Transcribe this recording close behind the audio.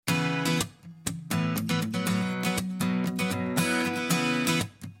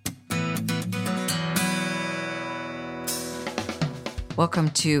Welcome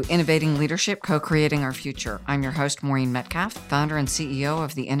to Innovating Leadership, Co-Creating Our Future. I'm your host, Maureen Metcalf, founder and CEO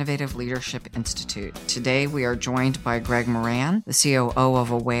of the Innovative Leadership Institute. Today, we are joined by Greg Moran, the COO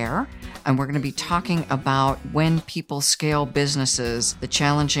of Aware, and we're going to be talking about when people scale businesses, the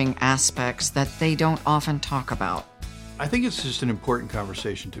challenging aspects that they don't often talk about. I think it's just an important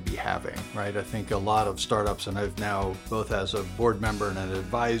conversation to be having, right? I think a lot of startups, and I've now both as a board member and an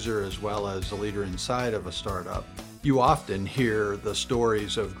advisor, as well as a leader inside of a startup, you often hear the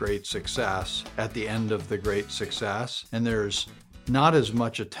stories of great success at the end of the great success, and there's not as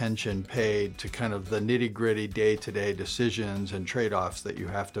much attention paid to kind of the nitty-gritty day-to-day decisions and trade-offs that you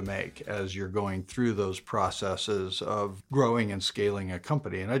have to make as you're going through those processes of growing and scaling a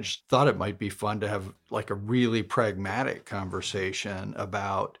company. And I just thought it might be fun to have like a really pragmatic conversation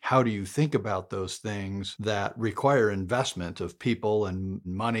about how do you think about those things that require investment of people and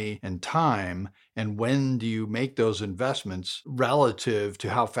money and time, and when do you make those investments relative to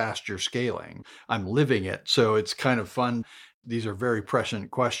how fast you're scaling? I'm living it, so it's kind of fun. These are very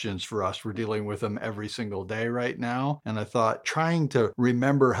prescient questions for us. We're dealing with them every single day right now. And I thought trying to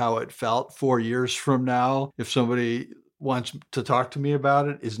remember how it felt 4 years from now, if somebody wants to talk to me about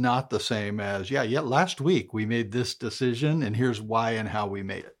it, is not the same as, last week we made this decision and here's why and how we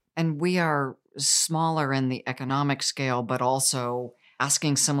made it. And we are smaller in the economic scale, but also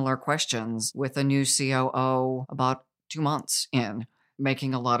asking similar questions with a new COO about 2 months in,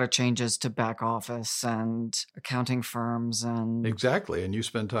 making a lot of changes to back office and accounting firms. And exactly. And you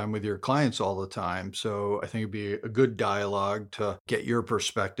spend time with your clients all the time. So I think it'd be a good dialogue to get your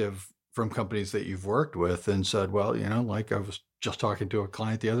perspective from companies that you've worked with and said, well, like I was just talking to a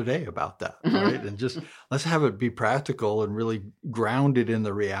client the other day about that, right? And just let's have it be practical and really grounded in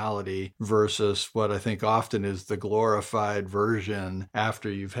the reality versus what I think often is the glorified version after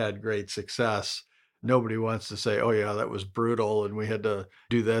you've had great success. Nobody wants to say, oh, yeah, that was brutal and we had to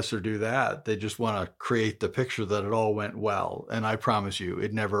do this or do that. They just want to create the picture that it all went well. And I promise you,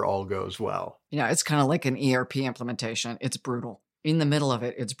 it never all goes well. Yeah, it's kind of like an ERP implementation. It's brutal. In the middle of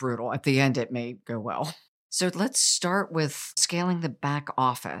it, it's brutal. At the end, it may go well. So let's start with scaling the back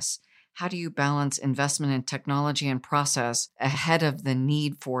office. How do you balance investment in technology and process ahead of the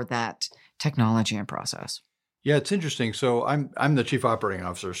need for that technology and process? Yeah, it's interesting. So I'm the chief operating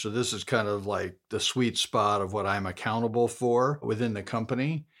officer. So this is kind of like the sweet spot of what I'm accountable for within the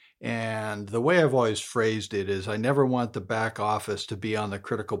company. And the way I've always phrased it is I never want the back office to be on the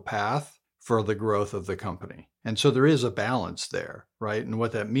critical path for the growth of the company. And so there is a balance there, right? And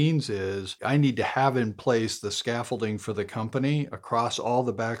what that means is I need to have in place the scaffolding for the company across all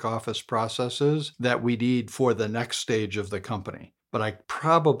the back office processes that we need for the next stage of the company. But I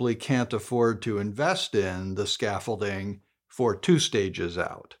probably can't afford to invest in the scaffolding for 2 stages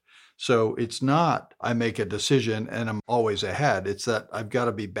out. So it's not I make a decision and I'm always ahead. It's that I've got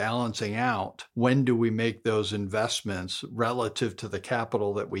to be balancing out when do we make those investments relative to the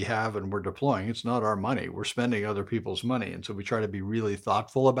capital that we have and we're deploying. It's not our money. We're spending other people's money. And so we try to be really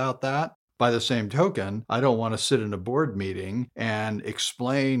thoughtful about that. By the same token, I don't want to sit in a board meeting and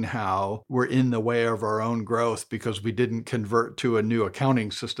explain how we're in the way of our own growth because we didn't convert to a new accounting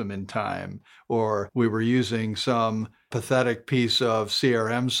system in time, or we were using some pathetic piece of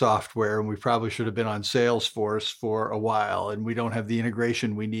CRM software and we probably should have been on Salesforce for a while and we don't have the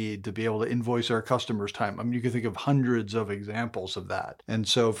integration we need to be able to invoice our customers time. I mean, you can think of hundreds of examples of that. And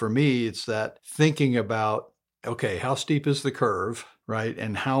so for me, it's that thinking about, okay, how steep is the curve, right?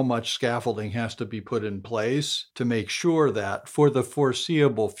 And how much scaffolding has to be put in place to make sure that for the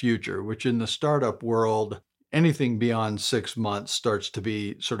foreseeable future, which in the startup world, anything beyond 6 months starts to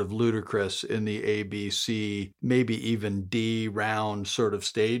be sort of ludicrous in the A, B, C, maybe even D round sort of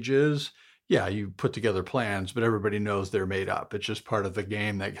stages. Yeah, you put together plans, but everybody knows they're made up. It's just part of the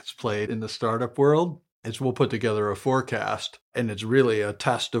game that gets played in the startup world. We'll put together a forecast, and it's really a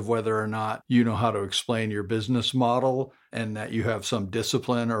test of whether or not you know how to explain your business model and that you have some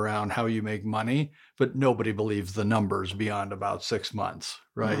discipline around how you make money, but nobody believes the numbers beyond about 6 months,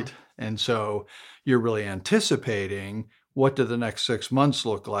 right? Yeah. And so you're really anticipating what do the next 6 months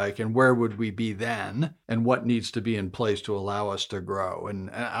look like and where would we be then and what needs to be in place to allow us to grow. And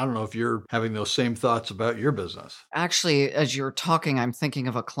I don't know if you're having those same thoughts about your business. Actually, as you're talking, I'm thinking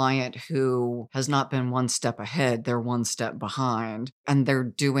of a client who has not been one step ahead, they're one step behind, and they're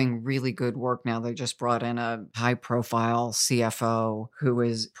doing really good work now. They just brought in a high-profile CFO who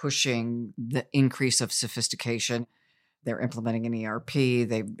is pushing the increase of sophistication. They're implementing an ERP.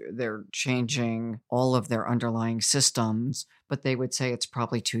 They're changing all of their underlying systems, but they would say it's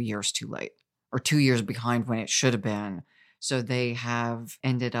probably 2 years too late or 2 years behind when it should have been. So they have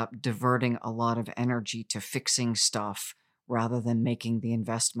ended up diverting a lot of energy to fixing stuff rather than making the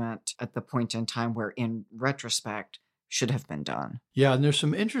investment at the point in time where, in retrospect, should have been done. Yeah, and there's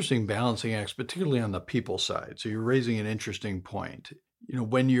some interesting balancing acts, particularly on the people side. So you're raising an interesting point.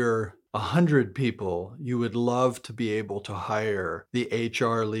 When you're 100 people, you would love to be able to hire the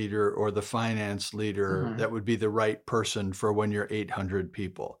HR leader or the finance leader that would be the right person for when you're 800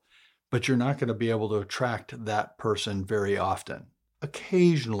 people. But you're not going to be able to attract that person very often.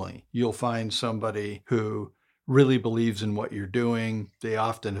 Occasionally, you'll find somebody who really believes in what you're doing. They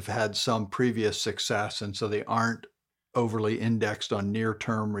often have had some previous success, and so they aren't overly indexed on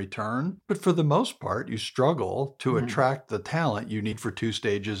near-term return. But for the most part, you struggle to attract the talent you need for 2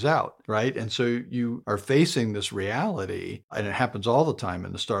 stages out, right? And so you are facing this reality, and it happens all the time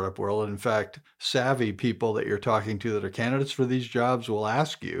in the startup world. In fact, savvy people that you're talking to that are candidates for these jobs will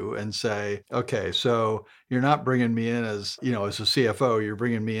ask you and say, okay, so you're not bringing me in as a CFO, you're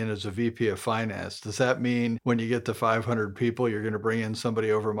bringing me in as a VP of finance. Does that mean when you get to 500 people, you're going to bring in somebody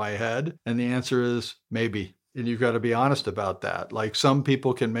over my head? And the answer is maybe. And you've got to be honest about that. Like, some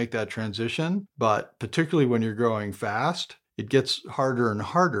people can make that transition, but particularly when you're growing fast, it gets harder and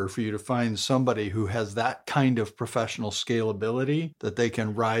harder for you to find somebody who has that kind of professional scalability that they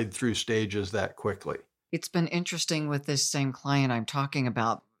can ride through stages that quickly. It's been interesting with this same client I'm talking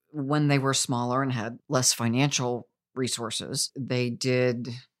about. When they were smaller and had less financial resources, they did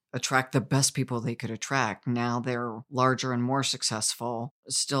attract the best people they could attract. Now they're larger and more successful,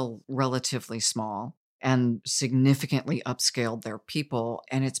 still relatively small, and significantly upscaled their people.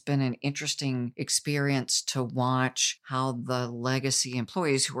 And it's been an interesting experience to watch how the legacy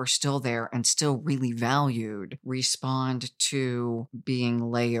employees who are still there and still really valued respond to being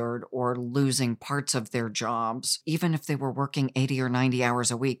layered or losing parts of their jobs. Even if they were working 80 or 90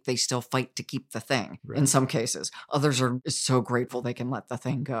 hours a week, they still fight to keep the thing. Right. In some cases, others are so grateful they can let the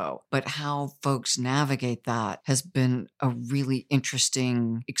thing go. But how folks navigate that has been a really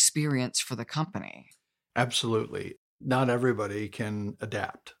interesting experience for the company. Absolutely. Not everybody can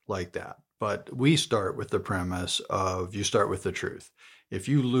adapt like that, but we start with the premise of you start with the truth. If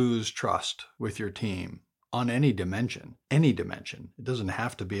you lose trust with your team on any dimension, it doesn't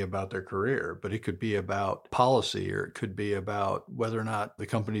have to be about their career, but it could be about policy, or it could be about whether or not the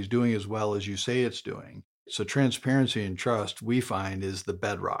company's doing as well as you say it's doing. So transparency and trust, we find, is the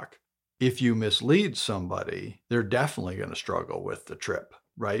bedrock. If you mislead somebody, they're definitely going to struggle with the trip.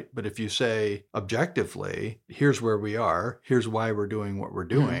 Right? But if you say objectively, here's where we are, here's why we're doing what we're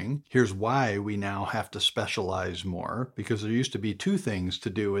doing, here's why we now have to specialize more, because there used to be 2 things to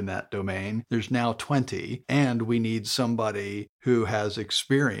do in that domain. There's now 20, and we need somebody who has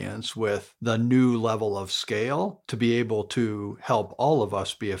experience with the new level of scale to be able to help all of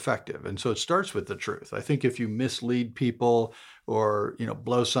us be effective. And so it starts with the truth. I think if you mislead people or,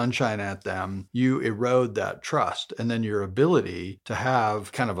 blow sunshine at them, you erode that trust. And then your ability to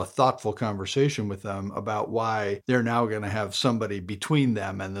have kind of a thoughtful conversation with them about why they're now going to have somebody between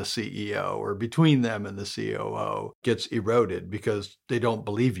them and the CEO or between them and the COO gets eroded because they don't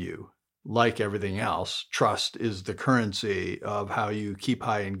believe you. Like everything else, trust is the currency of how you keep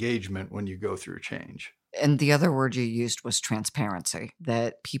high engagement when you go through change. And the other word you used was transparency,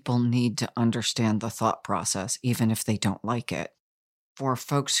 that people need to understand the thought process, even if they don't like it. For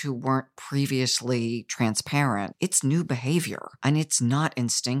folks who weren't previously transparent, it's new behavior and it's not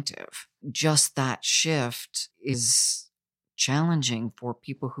instinctive. Just that shift is challenging for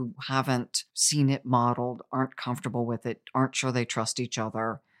people who haven't seen it modeled, aren't comfortable with it, aren't sure they trust each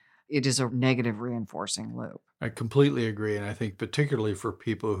other. It is a negative reinforcing loop. I completely agree. And I think particularly for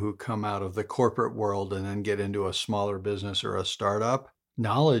people who come out of the corporate world and then get into a smaller business or a startup,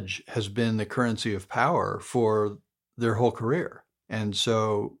 knowledge has been the currency of power for their whole career. And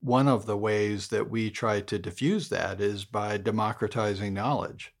so one of the ways that we try to diffuse that is by democratizing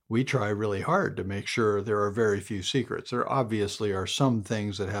knowledge. We try really hard to make sure there are very few secrets. There obviously are some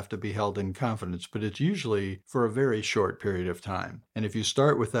things that have to be held in confidence, but it's usually for a very short period of time. And if you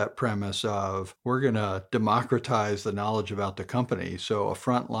start with that premise of we're going to democratize the knowledge about the company, so a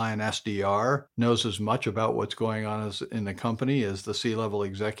frontline SDR knows as much about what's going on in the company as the C-level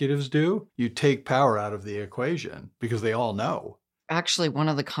executives do, you take power out of the equation because they all know. Actually, one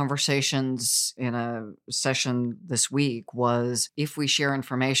of the conversations in a session this week was if we share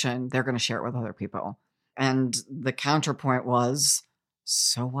information, they're going to share it with other people. And the counterpoint was,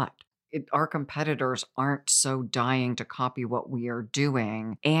 so what? Our competitors aren't so dying to copy what we are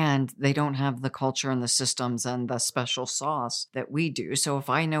doing, and they don't have the culture and the systems and the special sauce that we do. So if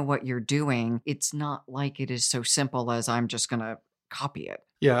I know what you're doing, it's not like it is so simple as I'm just going to copy it.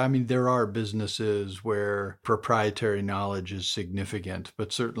 Yeah, I mean, there are businesses where proprietary knowledge is significant,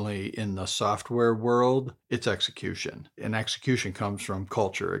 but certainly in the software world, it's execution. And execution comes from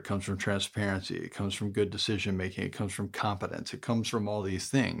culture, it comes from transparency, it comes from good decision making, it comes from competence, it comes from all these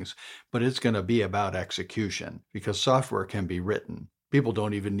things. But it's going to be about execution because software can be written. People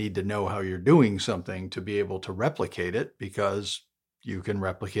don't even need to know how you're doing something to be able to replicate it because you can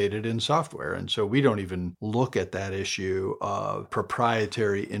replicate it in software. And so we don't even look at that issue of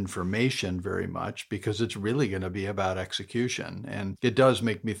proprietary information very much because it's really going to be about execution. And it does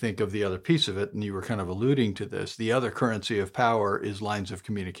make me think of the other piece of it. And you were kind of alluding to this. The other currency of power is lines of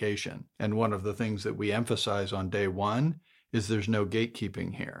communication. And one of the things that we emphasize on day one is there's no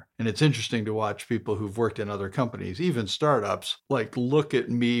gatekeeping here. And it's interesting to watch people who've worked in other companies, even startups, like look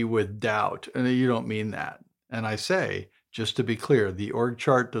at me with doubt. And you don't mean that. And I say, just to be clear, the org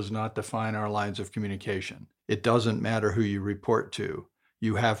chart does not define our lines of communication. It doesn't matter who you report to.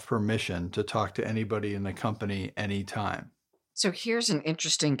 You have permission to talk to anybody in the company anytime. So here's an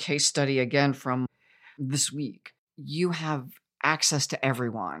interesting case study again from this week. You have access to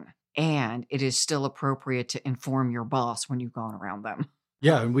everyone, and it is still appropriate to inform your boss when you've gone around them.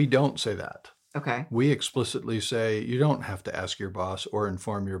 Yeah, and we don't say that. Okay. We explicitly say you don't have to ask your boss or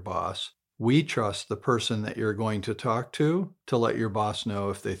inform your boss. We trust the person that you're going to talk to let your boss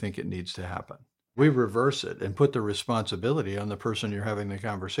know if they think it needs to happen. We reverse it and put the responsibility on the person you're having the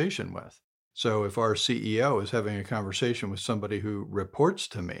conversation with. So if our CEO is having a conversation with somebody who reports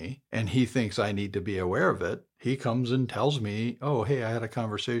to me and he thinks I need to be aware of it, he comes and tells me, oh, hey, I had a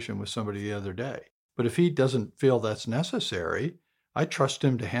conversation with somebody the other day. But if he doesn't feel that's necessary, I trust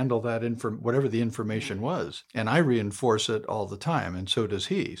him to handle that whatever the information was. And I reinforce it all the time. And so does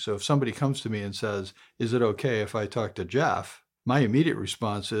he. So if somebody comes to me and says, is it okay if I talk to Jeff? My immediate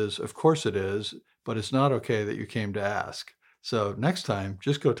response is, of course it is, but it's not okay that you came to ask. So next time,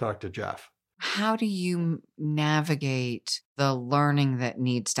 just go talk to Jeff. How do you navigate the learning that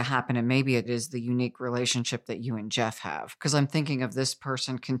needs to happen? And maybe it is the unique relationship that you and Jeff have. Because I'm thinking of this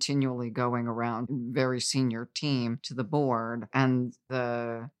person continually going around, very senior team to the board, and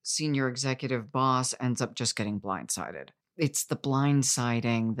the senior executive boss ends up just getting blindsided. It's the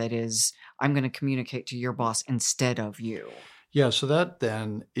blindsiding that is, I'm going to communicate to your boss instead of you. Yeah, so that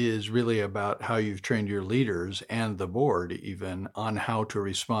then is really about how you've trained your leaders and the board even on how to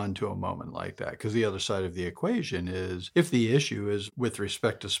respond to a moment like that. Because the other side of the equation is if the issue is with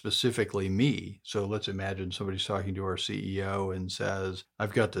respect to specifically me, so let's imagine somebody's talking to our CEO and says,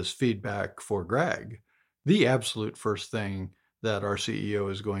 I've got this feedback for Greg. The absolute first thing that our CEO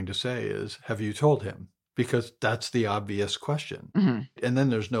is going to say is, have you told him? Because that's the obvious question. Mm-hmm. And then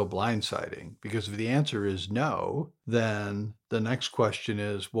there's no blindsiding, because if the answer is no, then the next question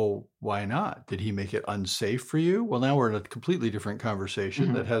is, well, why not? Did he make it unsafe for you? Well, now we're in a completely different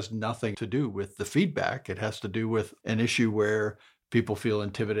conversation that has nothing to do with the feedback. It has to do with an issue where people feel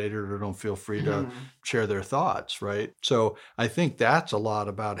intimidated or don't feel free to share their thoughts, right? So I think that's a lot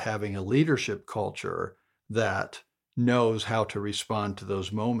about having a leadership culture that knows how to respond to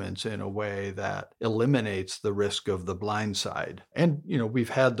those moments in a way that eliminates the risk of the blind side. And, we've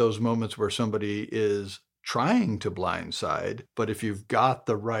had those moments where somebody is trying to blindside, but if you've got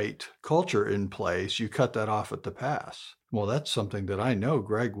the right culture in place, you cut that off at the pass. Well, that's something that I know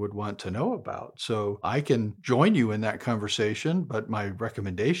Greg would want to know about. So I can join you in that conversation, but my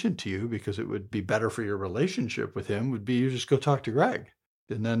recommendation to you, because it would be better for your relationship with him, would be you just go talk to Greg.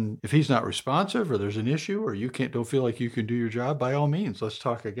 And then if he's not responsive or there's an issue or you don't feel like you can do your job, by all means, let's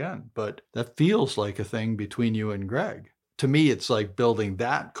talk again. But that feels like a thing between you and Greg. To me, it's like building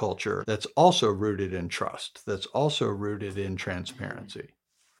that culture that's also rooted in trust, that's also rooted in transparency.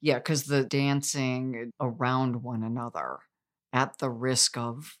 Yeah, because the dancing around one another at the risk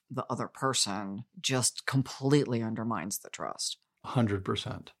of the other person just completely undermines the trust.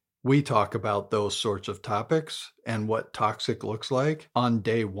 100%. We talk about those sorts of topics and what toxic looks like on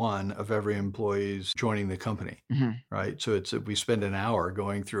day one of every employee's joining the company, right? So we spend an hour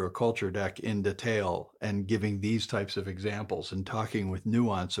going through a culture deck in detail and giving these types of examples and talking with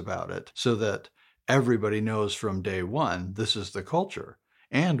nuance about it so that everybody knows from day one, this is the culture.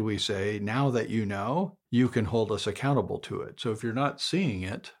 And we say, now that you know, you can hold us accountable to it. So if you're not seeing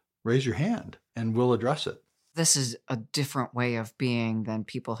it, raise your hand and we'll address it. This is a different way of being than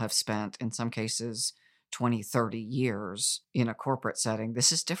people have spent, in some cases, 20, 30 years in a corporate setting.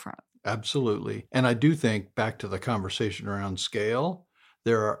 This is different. Absolutely. And I do think back to the conversation around scale,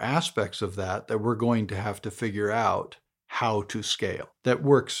 there are aspects of that we're going to have to figure out how to scale. That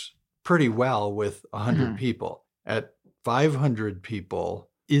works pretty well with 100 people. At 500 people,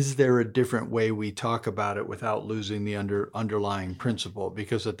 is there a different way we talk about it without losing the underlying principle?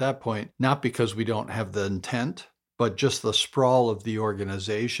 Because at that point, not because we don't have the intent, but just the sprawl of the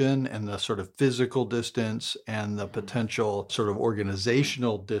organization and the sort of physical distance and the potential sort of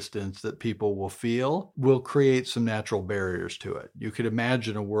organizational distance that people will feel will create some natural barriers to it. You could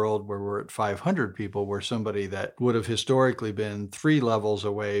imagine a world where we're at 500 people, where somebody that would have historically been 3 levels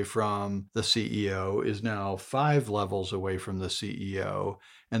away from the CEO is now 5 levels away from the CEO.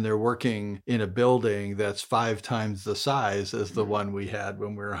 And they're working in a building that's 5 times the size as the one we had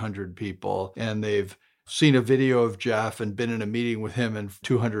when we were 100 people. And they've seen a video of Jeff and been in a meeting with him and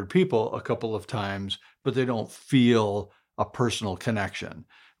 200 people a couple of times, but they don't feel a personal connection.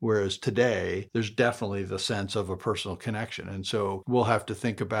 Whereas today, there's definitely the sense of a personal connection. And so we'll have to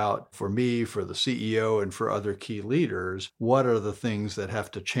think about, for me, for the CEO, and for other key leaders, what are the things that have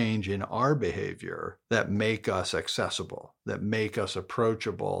to change in our behavior that make us accessible, that make us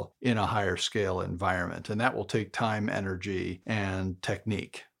approachable in a higher scale environment. And that will take time, energy, and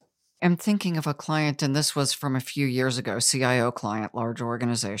technique. I'm thinking of a client, and this was from a few years ago, CIO client, large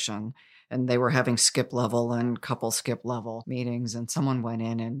organization, and they were having skip level and couple skip level meetings, and someone went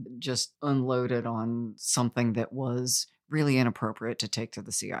in and just unloaded on something that was really inappropriate to take to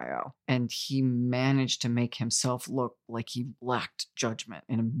the CIO. And he managed to make himself look like he lacked judgment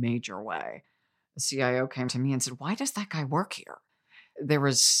in a major way. The CIO came to me and said, "Why does that guy work here?" There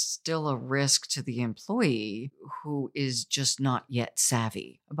is still a risk to the employee who is just not yet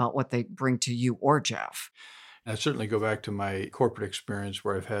savvy about what they bring to you or Jeff. I certainly go back to my corporate experience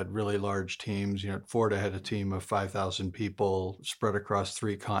where I've had really large teams. At Ford, I had a team of 5,000 people spread across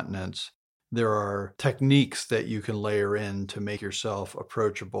 3 continents. There are techniques that you can layer in to make yourself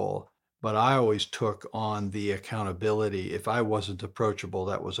approachable, but I always took on the accountability. If I wasn't approachable,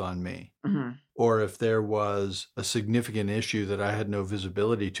 that was on me. Mm-hmm. Or if there was a significant issue that I had no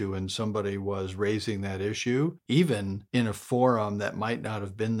visibility to and somebody was raising that issue, even in a forum that might not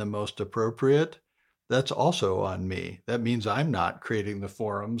have been the most appropriate, that's also on me. That means I'm not creating the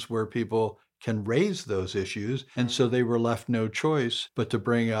forums where people can raise those issues. And so they were left no choice but to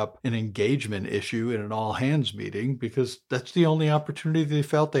bring up an engagement issue in an all-hands meeting, because that's the only opportunity they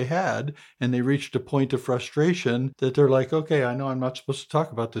felt they had. And they reached a point of frustration that they're like, okay, I know I'm not supposed to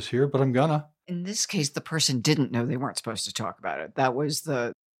talk about this here, but I'm gonna. In this case, the person didn't know they weren't supposed to talk about it. That was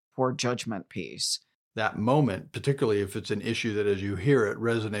the poor judgment piece. That moment, particularly if it's an issue that as you hear it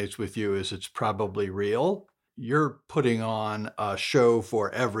resonates with you as it's probably real, you're putting on a show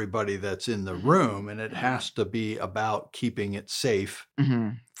for everybody that's in the room, and it has to be about keeping it safe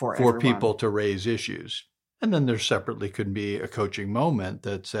for people to raise issues. And then there separately could be a coaching moment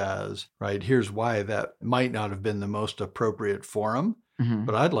that says, right, here's why that might not have been the most appropriate forum,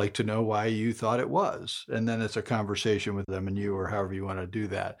 but I'd like to know why you thought it was. And then it's a conversation with them and you, or however you want to do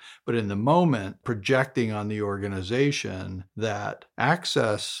that. But in the moment, projecting on the organization that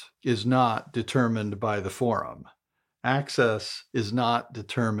access is not determined by the forum. Access is not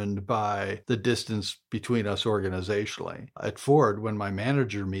determined by the distance between us organizationally. At Ford, when my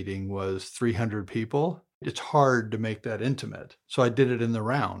manager meeting was 300 people, it's hard to make that intimate. So I did it in the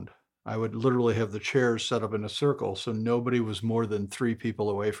round. I would literally have the chairs set up in a circle so nobody was more than 3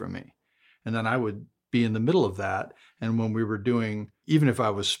 people away from me. And then I would be in the middle of that. And when we were doing, even if I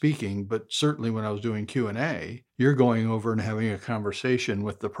was speaking, but certainly when I was doing Q&A, you're going over and having a conversation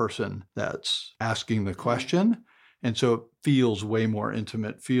with the person that's asking the question. And so it feels way more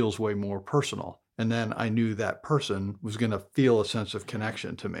intimate, feels way more personal. And then I knew that person was going to feel a sense of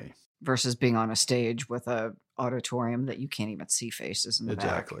connection to me. Versus being on a stage with a auditorium that you can't even see faces in the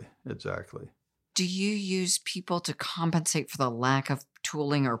back. Exactly. Do you use people to compensate for the lack of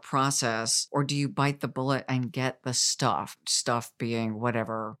tooling or process, or do you bite the bullet and get the stuff? Stuff being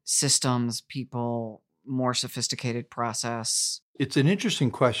whatever, systems, people, more sophisticated process? It's an interesting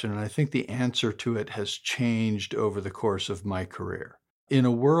question, and I think the answer to it has changed over the course of my career. In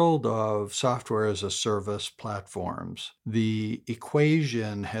a world of software as a service platforms, the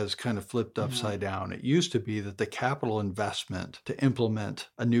equation has kind of flipped upside down. It used to be that the capital investment to implement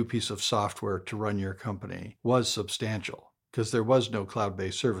a new piece of software to run your company was substantial, because there was no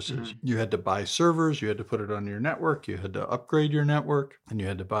cloud-based services. You had to buy servers, you had to put it on your network, you had to upgrade your network, and you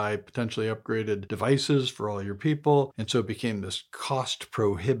had to buy potentially upgraded devices for all your people. And so it became this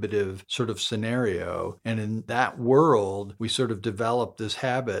cost-prohibitive sort of scenario. And in that world, we sort of developed this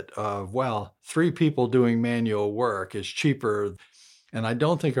habit of, well, 3 people doing manual work is cheaper. And I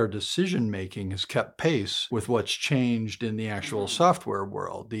don't think our decision-making has kept pace with what's changed in the actual software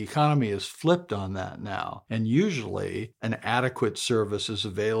world. The economy is flipped on that now. And usually an adequate service is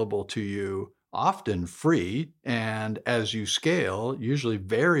available to you often free, and as you scale, usually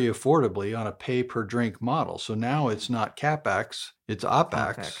very affordably on a pay per drink model. So now it's not CapEx, it's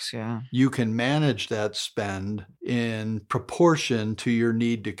OpEx. Yeah. You can manage that spend in proportion to your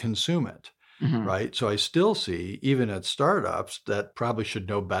need to consume it. Right. So I still see, even at startups that probably should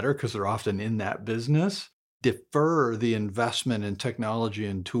know better because they're often in that business, defer the investment in technology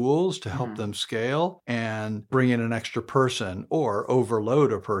and tools to help them scale and bring in an extra person or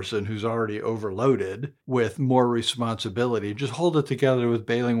overload a person who's already overloaded with more responsibility. Just hold it together with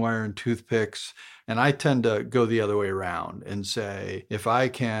baling wire and toothpicks. And I tend to go the other way around and say, if I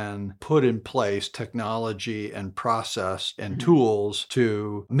can put in place technology and process and tools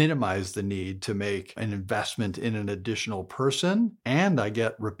to minimize the need to make an investment in an additional person, and I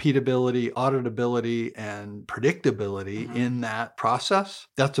get repeatability, auditability, and predictability in that process,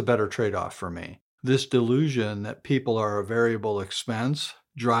 that's a better trade-off for me. This delusion that people are a variable expense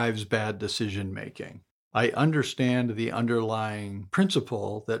drives bad decision making. I understand the underlying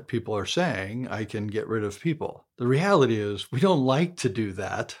principle that people are saying, I can get rid of people. The reality is we don't like to do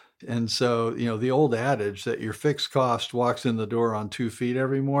that. And so, the old adage that your fixed cost walks in the door on 2 feet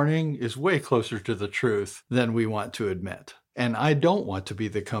every morning is way closer to the truth than we want to admit. And I don't want to be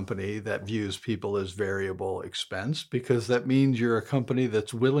the company that views people as variable expense, because that means you're a company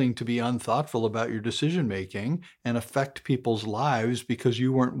that's willing to be unthoughtful about your decision making and affect people's lives because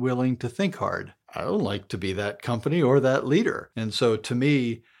you weren't willing to think hard. I don't like to be that company or that leader. And so to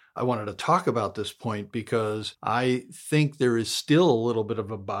me, I wanted to talk about this point because I think there is still a little bit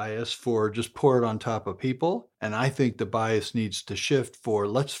of a bias for just pour it on top of people. And I think the bias needs to shift for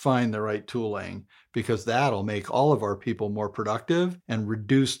let's find the right tooling, because that'll make all of our people more productive and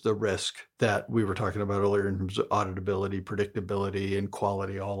reduce the risk that we were talking about earlier in terms of auditability, predictability, and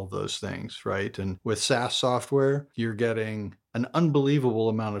quality, all of those things, right? And with SaaS software, you're getting an unbelievable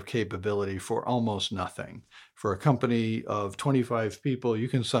amount of capability for almost nothing. For a company of 25 people, you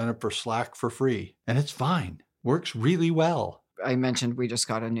can sign up for Slack for free, and it's fine. Works really well. I mentioned we just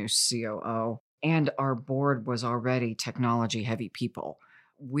got a new COO, and our board was already technology heavy people.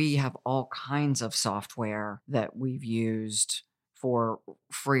 We have all kinds of software that we've used for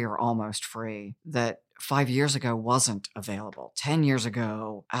free or almost free that 5 years ago wasn't available. 10 years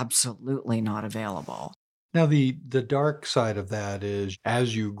ago, absolutely not available. Now, the dark side of that is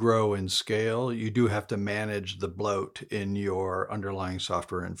as you grow and scale, you do have to manage the bloat in your underlying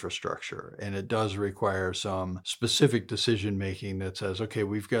software infrastructure. And it does require some specific decision making that says, okay,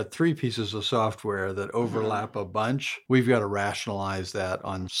 we've got 3 pieces of software that overlap a bunch. We've got to rationalize that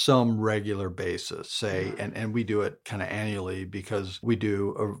on some regular basis, say, and we do it kind of annually because we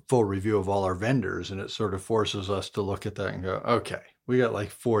do a full review of all our vendors, and it sort of forces us to look at that and go, okay, we got like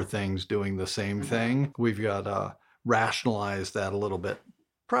 4 things doing the same thing. We've got to rationalize that a little bit,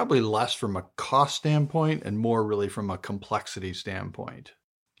 probably less from a cost standpoint and more really from a complexity standpoint.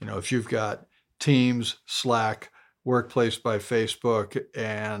 If you've got Teams, Slack, Workplace by Facebook,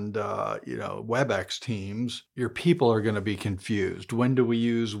 and WebEx Teams, your people are going to be confused. When do we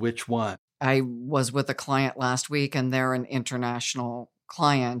use which one? I was with a client last week, and they're an international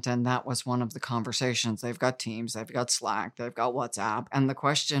client, and that was one of the conversations. They've got Teams, they've got Slack, they've got WhatsApp, and the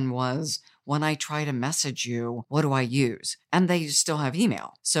question was, when I try to message you, what do I use? And they still have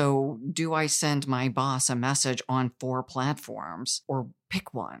email. So do I send my boss a message on 4 platforms or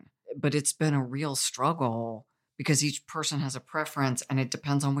pick one? But it's been a real struggle because each person has a preference and it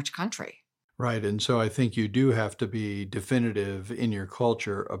depends on which country. Right. And so I think you do have to be definitive in your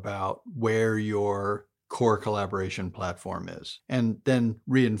culture about where your core collaboration platform is, and then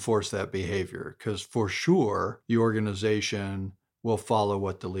reinforce that behavior, because for sure the organization will follow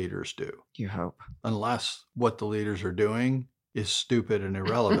what the leaders do. You hope. Unless what the leaders are doing is stupid and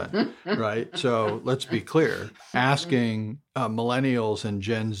irrelevant, right? So let's be clear. Asking millennials and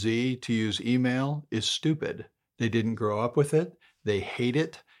Gen Z to use email is stupid. They didn't grow up with it. They hate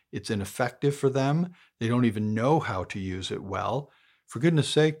it. It's ineffective for them. They don't even know how to use it well. For goodness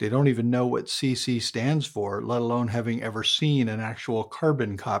sake, they don't even know what CC stands for, let alone having ever seen an actual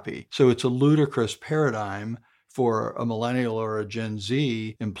carbon copy. So it's a ludicrous paradigm for a millennial or a Gen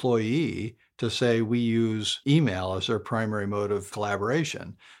Z employee to say we use email as our primary mode of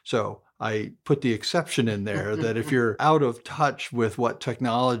collaboration. So I put the exception in there that if you're out of touch with what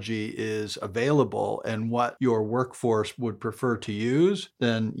technology is available and what your workforce would prefer to use,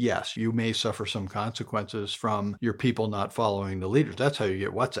 then yes, you may suffer some consequences from your people not following the leaders. That's how you get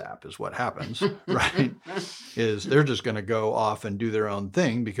WhatsApp, is what happens, right? Is they're just going to go off and do their own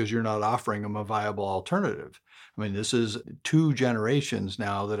thing because you're not offering them a viable alternative. I mean, this is 2 generations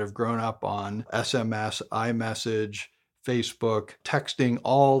now that have grown up on SMS, iMessage, Facebook, texting,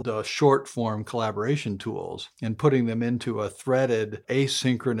 all the short form collaboration tools, and putting them into a threaded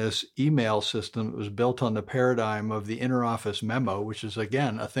asynchronous email system that was built on the paradigm of the interoffice memo, which is,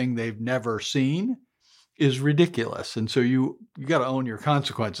 again, a thing they've never seen, is ridiculous. And so you got to own your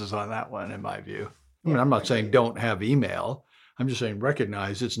consequences on that one, in my view. I mean, I'm not saying don't have email. I'm just saying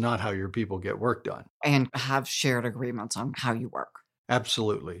recognize it's not how your people get work done. And have shared agreements on how you work.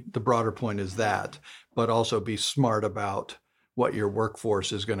 Absolutely. The broader point is that, but also be smart about what your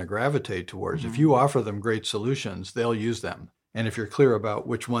workforce is going to gravitate towards. If you offer them great solutions, they'll use them. And if you're clear about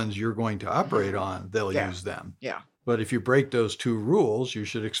which ones you're going to operate on, they'll use them. Yeah. But if you break those two rules, you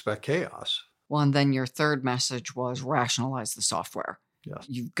should expect chaos. Well, and then your third message was rationalize the software. Yes.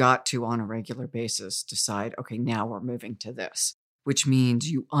 You've got to, on a regular basis, decide, okay, now we're moving to this, which means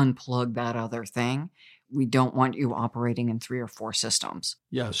you unplug that other thing. We don't want you operating in 3 or 4 systems.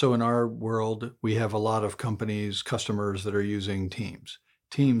 Yeah. So in our world, we have a lot of companies, customers that are using Teams.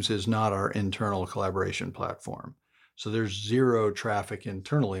 Teams is not our internal collaboration platform. So there's zero traffic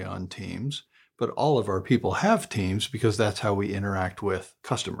internally on Teams, but all of our people have Teams because that's how we interact with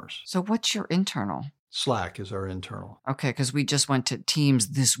customers. So what's your internal? Slack is our internal. Okay, because we just went to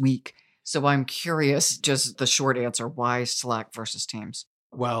Teams this week. So I'm curious, just the short answer, why Slack versus Teams?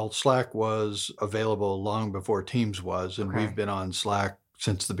 Well, Slack was available long before Teams was, and we've been on Slack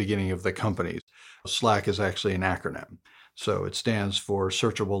since the beginning of the company. Slack is actually an acronym. So it stands for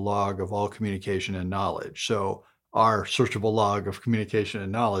Searchable Log of All Communication and Knowledge. So our searchable log of communication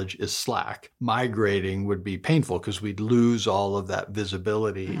and knowledge is Slack. Migrating would be painful because we'd lose all of that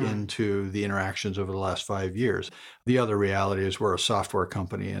visibility into the interactions over the last 5 years. The other reality is we're a software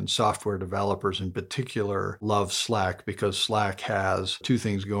company, and software developers in particular love Slack because Slack has 2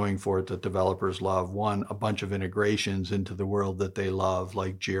 things going for it that developers love. One, a bunch of integrations into the world that they love,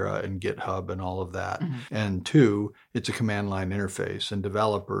 like Jira and GitHub and all of that. And 2, it's a command line interface, and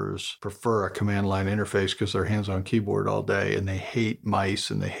developers prefer a command line interface because they're hands-on keyboard all day, and they hate mice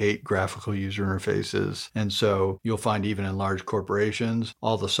and they hate graphical user interfaces. And so you'll find even in large corporations,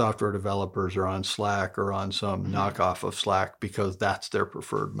 all the software developers are on Slack or on some knockoff of Slack because that's their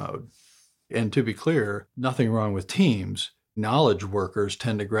preferred mode. And to be clear, nothing wrong with Teams. Knowledge workers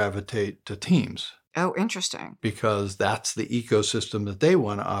tend to gravitate to Teams. Oh, interesting. Because that's the ecosystem that they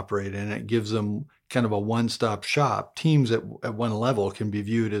want to operate in. It gives them kind of a one-stop shop. Teams at one level can be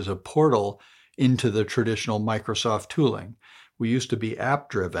viewed as a portal into the traditional Microsoft tooling. We used to be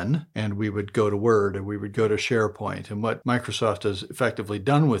app-driven, and we would go to Word and we would go to SharePoint. And what Microsoft has effectively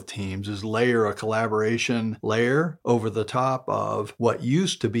done with Teams is layer a collaboration layer over the top of what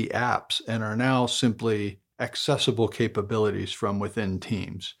used to be apps and are now simply accessible capabilities from within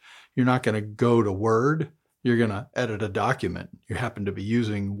Teams. You're not going to go to Word. You're going to edit a document. You happen to be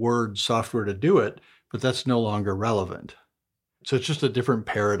using Word software to do it, but that's no longer relevant. So it's just a different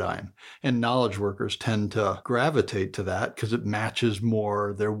paradigm. And knowledge workers tend to gravitate to that because it matches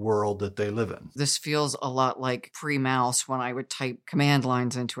more their world that they live in. This feels a lot like pre-mouse when I would type command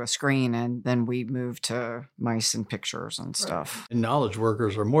lines into a screen and then we moved to mice and pictures and stuff. And knowledge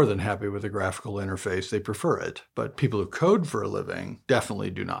workers are more than happy with a graphical interface. They prefer it. But people who code for a living definitely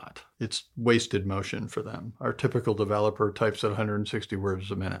do not. It's wasted motion for them. Our typical developer types at 160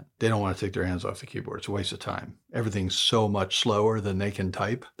 words a minute. They don't want to take their hands off the keyboard. It's a waste of time. Everything's so much slower than they can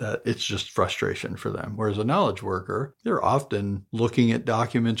type that it's just frustration for them. Whereas a knowledge worker, they're often looking at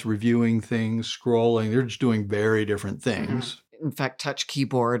documents, reviewing things, scrolling. They're just doing very different things. In fact, touch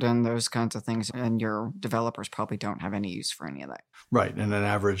keyboard and those kinds of things, and your developers probably don't have any use for any of that. Right. And an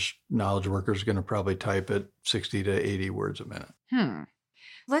average knowledge worker is going to probably type at 60 to 80 words a minute.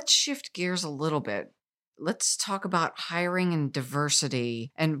 Let's shift gears a little bit. Let's talk about hiring and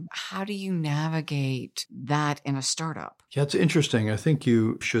diversity, and how do you navigate that in a startup? Yeah, it's interesting. I think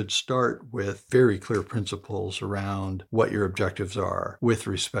you should start with very clear principles around what your objectives are with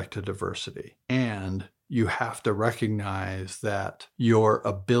respect to diversity. And you have to recognize that your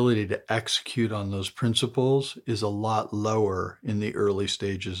ability to execute on those principles is a lot lower in the early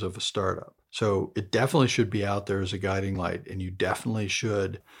stages of a startup. So it definitely should be out there as a guiding light, and you definitely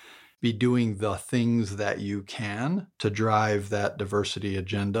should be doing the things that you can to drive that diversity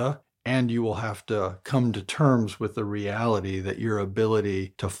agenda. And you will have to come to terms with the reality that your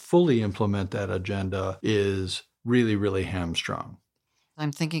ability to fully implement that agenda is really, really hamstrung.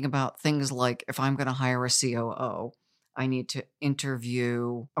 I'm thinking about things like if I'm going to hire a COO, I need to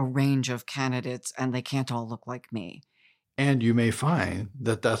interview a range of candidates and they can't all look like me. And you may find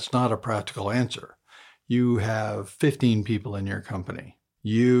that that's not a practical answer. You have 15 people in your company.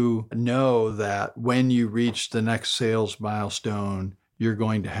 You know that when you reach the next sales milestone, you're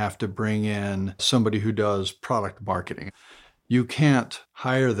going to have to bring in somebody who does product marketing. You can't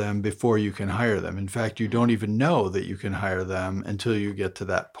hire them before you can hire them. In fact, you don't even know that you can hire them until you get to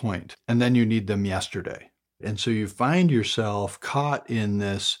that point. And then you need them yesterday. And so you find yourself caught in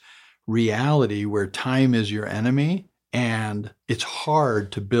this reality where time is your enemy, and it's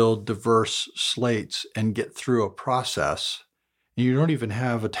hard to build diverse slates and get through a process. And you don't even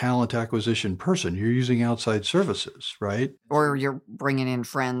have a talent acquisition person. You're using outside services, right? Or you're bringing in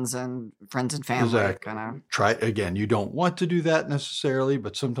friends and family. Exactly. Try again. You don't want to do that necessarily,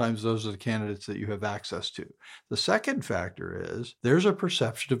 but sometimes those are the candidates that you have access to. The second factor is there's a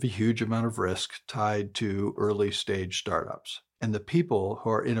perception of a huge amount of risk tied to early stage startups. And the people who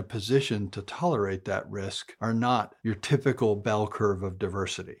are in a position to tolerate that risk are not your typical bell curve of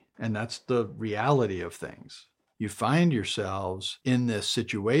diversity. And that's the reality of things. You find yourselves in this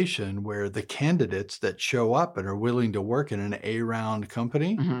situation where the candidates that show up and are willing to work in an A-round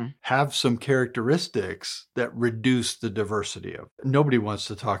company have some characteristics that reduce the diversity of it. Nobody wants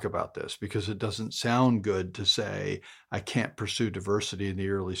to talk about this because it doesn't sound good to say, I can't pursue diversity in the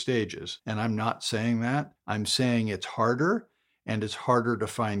early stages. And I'm not saying that. I'm saying it's harder, and it's harder to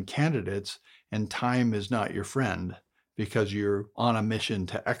find candidates, and time is not your friend, because you're on a mission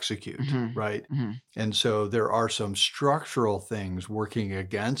to execute, right? And so there are some structural things working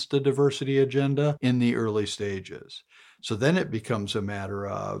against the diversity agenda in the early stages. So then it becomes a matter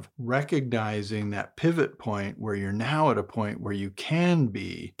of recognizing that pivot point where you're now at a point where you can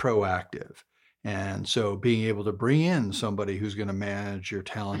be proactive. And so being able to bring in somebody who's going to manage your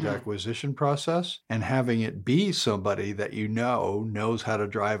talent acquisition process and having it be somebody that you know knows how to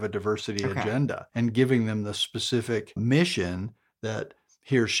drive a diversity agenda and giving them the specific mission that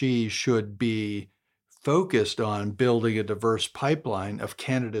he or she should be focused on building a diverse pipeline of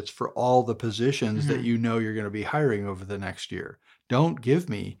candidates for all the positions that you know you're going to be hiring over the next year. Don't give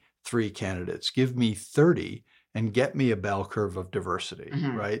me 3 candidates, give me 30 and get me a bell curve of diversity,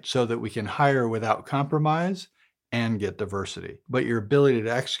 right? So that we can hire without compromise and get diversity. But your ability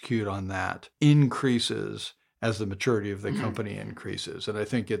to execute on that increases as the maturity of the company increases. And I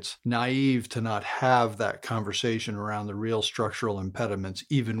think it's naive to not have that conversation around the real structural impediments,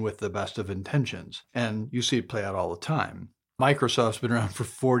 even with the best of intentions. And you see it play out all the time. Microsoft's been around for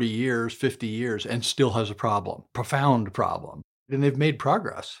 40 years, 50 years, and still has a problem, profound problem. And they've made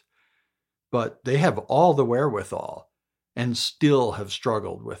progress. But they have all the wherewithal and still have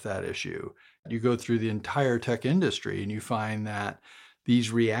struggled with that issue. You go through the entire tech industry and you find that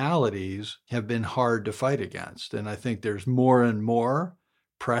these realities have been hard to fight against. And I think there's more and more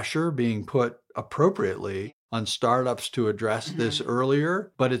pressure being put appropriately on startups to address this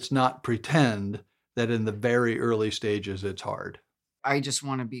earlier, but it's not pretend that in the very early stages it's hard. I just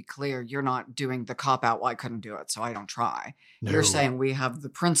want to be clear. You're not doing the cop-out, well, I couldn't do it, so I don't try. No. You're saying we have the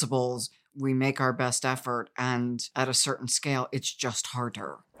principles, we make our best effort, and at a certain scale, it's just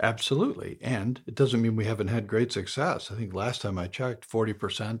harder. Absolutely. And it doesn't mean we haven't had great success. I think last time I checked,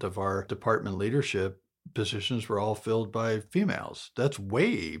 40% of our department leadership positions were all filled by females. That's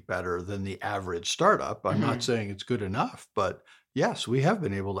way better than the average startup. I'm not saying it's good enough, but yes, we have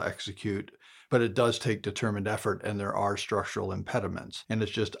been able to execute. But it does take determined effort, and there are structural impediments. And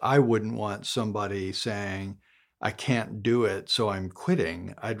it's just, I wouldn't want somebody saying, I can't do it, so I'm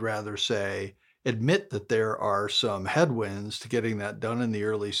quitting. I'd rather say, admit that there are some headwinds to getting that done in the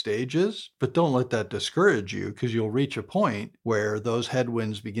early stages, but don't let that discourage you, because you'll reach a point where those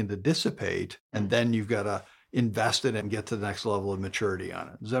headwinds begin to dissipate, and then you've got to invest in it and get to the next level of maturity on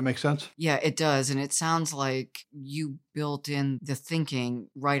it. Does that make sense? Yeah, it does. And it sounds like you built in the thinking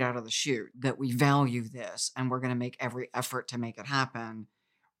right out of the chute that we value this and we're going to make every effort to make it happen,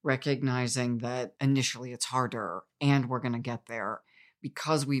 recognizing that initially it's harder and we're going to get there.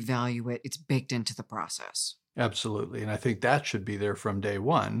 Because we value it, it's baked into the process. Absolutely. And I think that should be there from day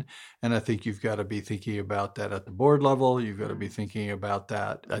one. And I think you've got to be thinking about that at the board level. You've got to be thinking about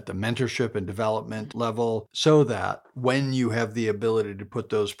that at the mentorship and development level, so that when you have the ability to put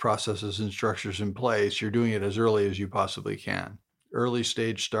those processes and structures in place, you're doing it as early as you possibly can. Early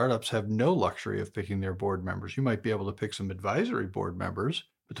stage startups have no luxury of picking their board members. You might be able to pick some advisory board members,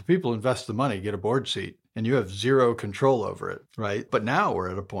 but the people who invest the money get a board seat and you have zero control over it, right? But now we're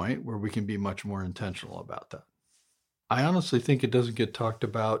at a point where we can be much more intentional about that. I honestly think it doesn't get talked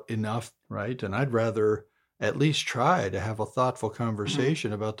about enough, right? And I'd rather at least try to have a thoughtful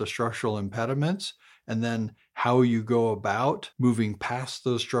conversation about the structural impediments and then how you go about moving past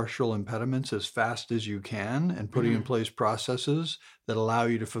those structural impediments as fast as you can and putting in place processes that allow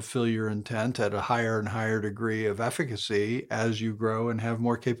you to fulfill your intent at a higher and higher degree of efficacy as you grow and have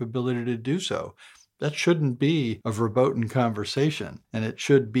more capability to do so. That shouldn't be a verboten conversation, and it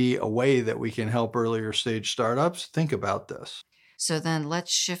should be a way that we can help earlier stage startups think about this. So then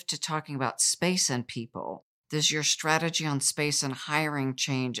let's shift to talking about space and people. Does your strategy on space and hiring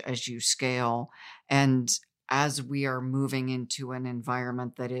change as you scale and as we are moving into an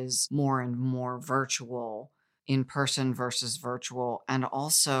environment that is more and more virtual, in person versus virtual, and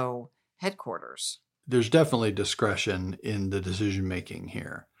also headquarters? There's definitely discretion in the decision making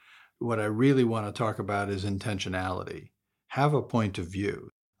here. What I really want to talk about is intentionality. Have a point of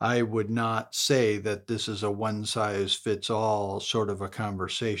view. I would not say that this is a one size fits all sort of a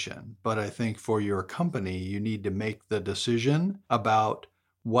conversation, but I think for your company, you need to make the decision about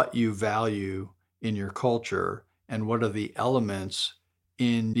what you value in your culture and what are the elements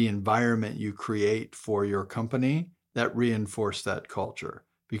in the environment you create for your company that reinforce that culture.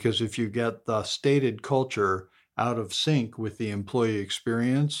 Because if you get the stated culture out of sync with the employee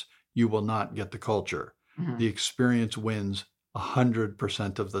experience, you will not get the culture. Mhm. The experience wins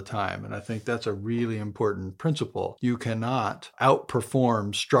 100% of the time. And I think that's a really important principle. You cannot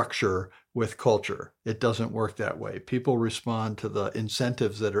outperform structure with culture. It doesn't work that way. People respond to the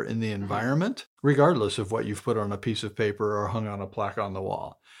incentives that are in the environment, regardless of what you've put on a piece of paper or hung on a plaque on the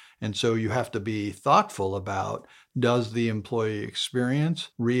wall. And so you have to be thoughtful about, does the employee experience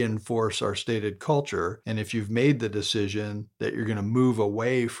reinforce our stated culture? And if you've made the decision that you're going to move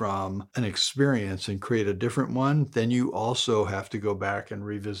away from an experience and create a different one, then you also have to go back and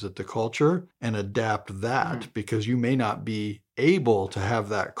revisit the culture and adapt that, because you may not be able to have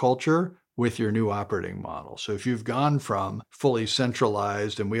that culture with your new operating model. So if you've gone from fully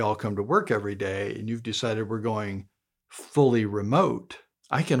centralized and we all come to work every day and you've decided we're going fully remote,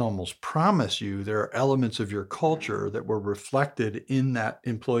 I can almost promise you there are elements of your culture that were reflected in that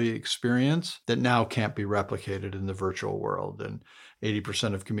employee experience that now can't be replicated in the virtual world. And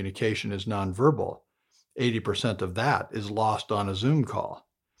 80% of communication is nonverbal. 80% of that is lost on a Zoom call.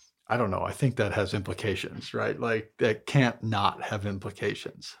 I don't know. I think that has implications, right? Like that can't not have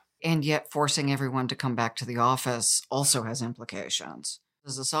implications. And yet forcing everyone to come back to the office also has implications.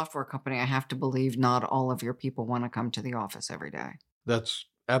 As a software company, I have to believe not all of your people want to come to the office every day. That's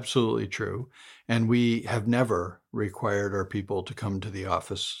absolutely true. And we have never required our people to come to the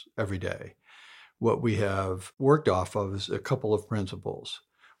office every day. What we have worked off of is a couple of principles.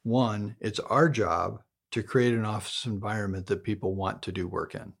 One, it's our job to create an office environment that people want to do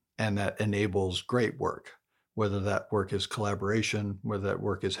work in and that enables great work, whether that work is collaboration, whether that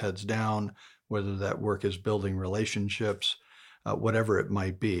work is heads down, whether that work is building relationships, whatever it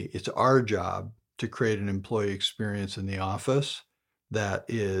might be. It's our job to create an employee experience in the office that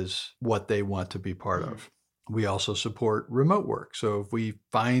is what they want to be part of. We also support remote work. So if we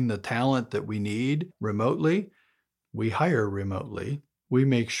find the talent that we need remotely, we hire remotely. We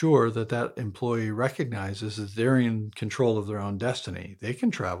make sure that that employee recognizes that they're in control of their own destiny. They can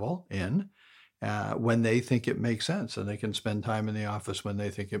travel in when they think it makes sense, and they can spend time in the office when they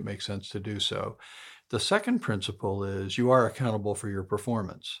think it makes sense to do so. The second principle is you are accountable for your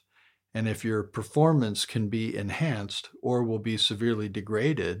performance. And if your performance can be enhanced or will be severely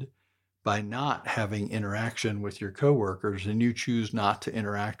degraded by not having interaction with your coworkers, and you choose not to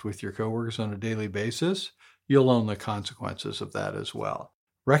interact with your coworkers on a daily basis, you'll own the consequences of that as well.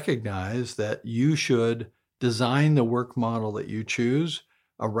 Recognize that you should design the work model that you choose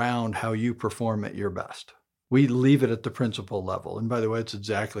around how you perform at your best. We leave it at the principle level. And by the way, it's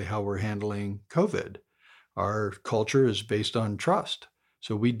exactly how we're handling COVID. Our culture is based on trust.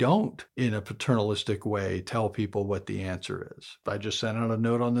 So we don't, in a paternalistic way, tell people what the answer is. I just sent out a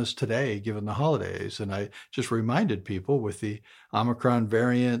note on this today, given the holidays, and I just reminded people with the Omicron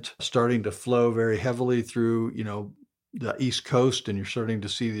variant starting to flow very heavily through, the East Coast, and you're starting to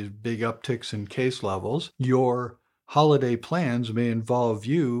see these big upticks in case levels, your holiday plans may involve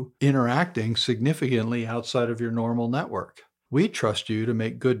you interacting significantly outside of your normal network. We trust you to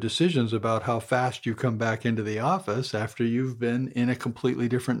make good decisions about how fast you come back into the office after you've been in a completely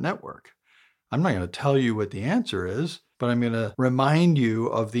different network. I'm not going to tell you what the answer is, but I'm going to remind you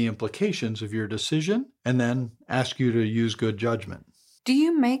of the implications of your decision and then ask you to use good judgment. Do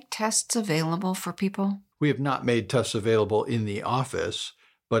you make tests available for people? We have not made tests available in the office,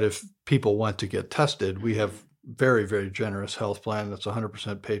 but if people want to get tested, we have very, very generous health plan that's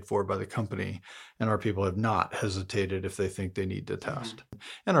 100% paid for by the company. And our people have not hesitated if they think they need to test. Mm-hmm.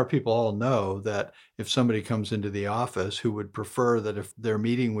 And our people all know that if somebody comes into the office who would prefer that if they're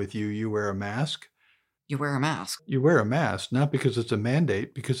meeting with you, you wear a mask. You wear a mask. You wear a mask, not because it's a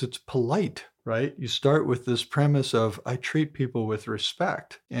mandate, because it's polite, right? You start with this premise of, I treat people with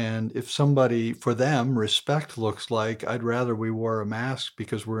respect. And if somebody, for them, respect looks like, I'd rather we wore a mask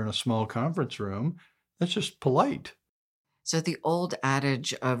because we're in a small conference room, That's just polite. So the old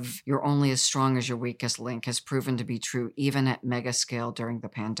adage of you're only as strong as your weakest link has proven to be true even at mega scale during the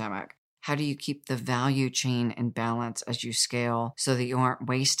pandemic. How do you keep the value chain in balance as you scale so that you aren't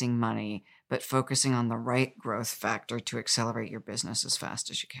wasting money, but focusing on the right growth factor to accelerate your business as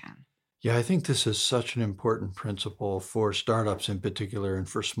fast as you can? Yeah, I think this is such an important principle for startups in particular and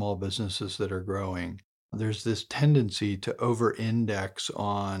for small businesses that are growing. There's this tendency to over index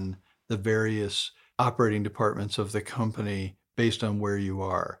on the various operating departments of the company based on where you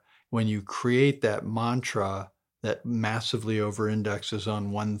are. When you create that mantra that massively over indexes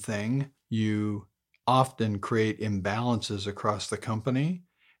on one thing, you often create imbalances across the company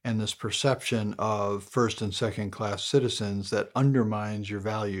and this perception of first and second class citizens that undermines your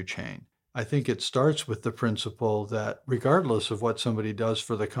value chain. I think it starts with the principle that regardless of what somebody does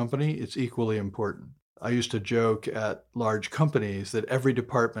for the company, it's equally important. I used to joke at large companies that every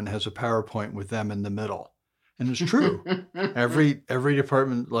department has a PowerPoint with them in the middle. And it's true. Every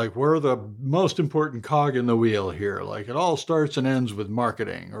department, like, we're the most important cog in the wheel here. Like, it all starts and ends with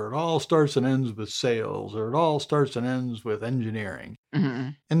marketing, or it all starts and ends with sales, or it all starts and ends with engineering. Mm-hmm.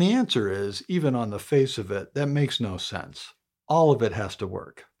 And the answer is, even on the face of it, that makes no sense. All of it has to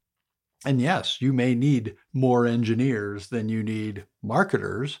work. And yes, you may need more engineers than you need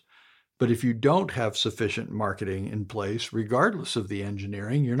marketers, but if you don't have sufficient marketing in place, regardless of the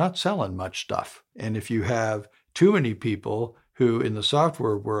engineering, you're not selling much stuff. And if you have too many people who in the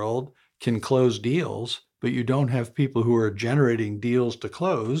software world can close deals, but you don't have people who are generating deals to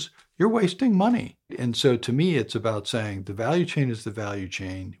close, you're wasting money. And so to me, it's about saying the value chain is the value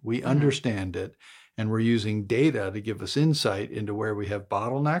chain. We understand it, and we're using data to give us insight into where we have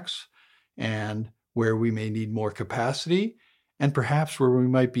bottlenecks and where we may need more capacity, and perhaps where we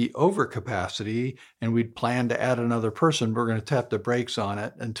might be over capacity and we'd plan to add another person, we're going to tap the brakes on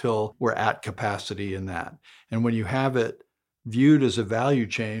it until we're at capacity in that. And when you have it viewed as a value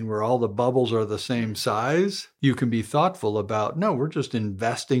chain where all the bubbles are the same size, you can be thoughtful about, no, we're just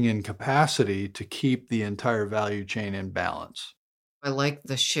investing in capacity to keep the entire value chain in balance. I like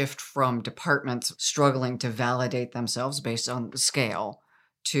the shift from departments struggling to validate themselves based on the scale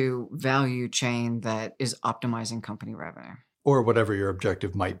to value chain that is optimizing company revenue. Or whatever your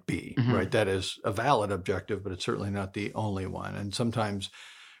objective might be, right? That is a valid objective, but it's certainly not the only one. And sometimes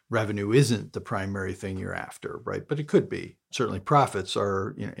revenue isn't the primary thing you're after, right? But it could be. Certainly profits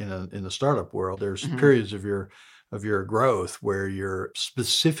are, in the startup world, there's periods of your growth where you're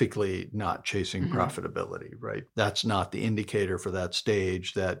specifically not chasing profitability, right? That's not the indicator for that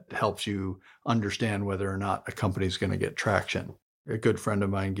stage that helps you understand whether or not a company's going to get traction. A good friend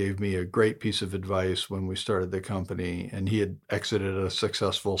of mine gave me a great piece of advice when we started the company, and he had exited a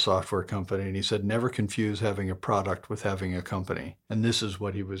successful software company. And he said, never confuse having a product with having a company. And this is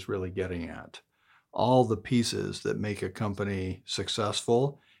what he was really getting at. All the pieces that make a company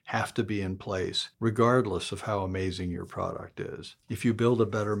successful have to be in place, regardless of how amazing your product is. If you build a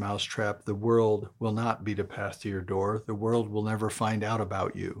better mousetrap, the world will not beat a path to your door. The world will never find out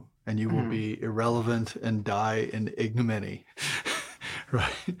about you, and you will be irrelevant and die in ignominy.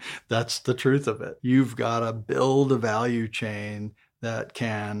 Right? That's the truth of it. You've got to build a value chain that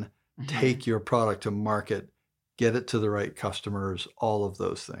can take your product to market, get it to the right customers, all of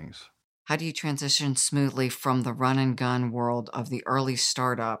those things. How do you transition smoothly from the run and gun world of the early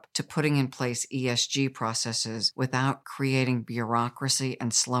startup to putting in place ESG processes without creating bureaucracy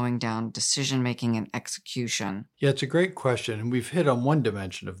and slowing down decision-making and execution? Yeah, it's a great question. And we've hit on one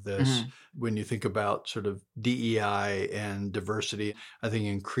dimension of this. When you think about sort of DEI and diversity, I think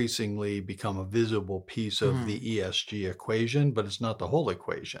increasingly become a visible piece of the ESG equation, but it's not the whole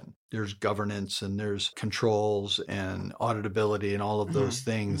equation. There's governance and there's controls and auditability and all of those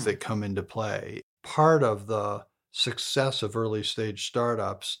things that come into play. Part of the success of early stage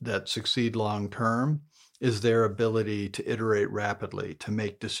startups that succeed long term is their ability to iterate rapidly, to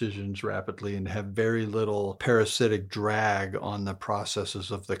make decisions rapidly, and have very little parasitic drag on the processes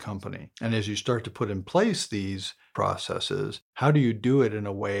of the company. And as you start to put in place these processes, how do you do it in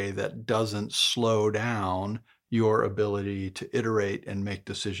a way that doesn't slow down your ability to iterate and make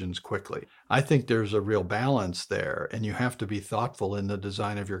decisions quickly? I think there's a real balance there, and you have to be thoughtful in the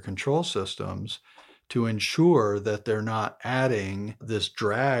design of your control systems to ensure that they're not adding this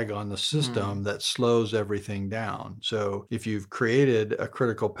drag on the system that slows everything down. So if you've created a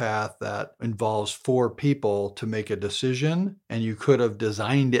critical path that involves 4 people to make a decision and you could have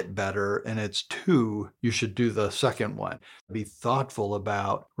designed it better and it's 2, you should do the second one. Be thoughtful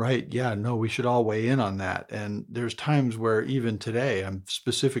about, right, yeah, no, we should all weigh in on that. And there's times where even today, I'm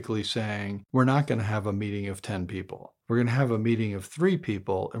specifically saying, we're not going to have a meeting of 10 people. We're going to have a meeting of 3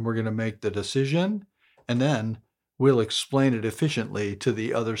 people and we're going to make the decision. And then we'll explain it efficiently to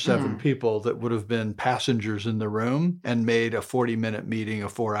the other 7 people that would have been passengers in the room and made a 40-minute meeting a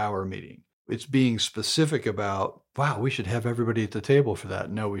 4-hour meeting. It's being specific about, wow, we should have everybody at the table for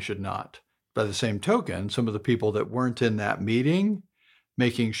that. No, we should not. By the same token, some of the people that weren't in that meeting,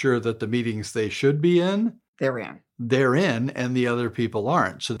 making sure that the meetings they should be in, they're in and the other people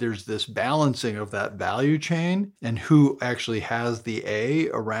aren't. So there's this balancing of that value chain and who actually has the A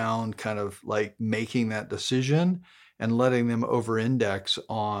around kind of like making that decision and letting them over-index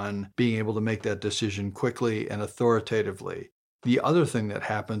on being able to make that decision quickly and authoritatively. The other thing that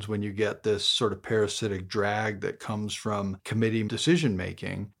happens when you get this sort of parasitic drag that comes from committee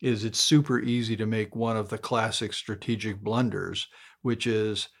decision-making is it's super easy to make one of the classic strategic blunders, which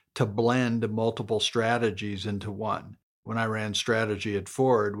is to blend multiple strategies into one. When I ran strategy at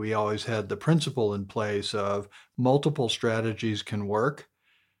Ford, we always had the principle in place of multiple strategies can work,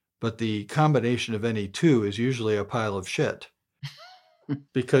 but the combination of any two is usually a pile of shit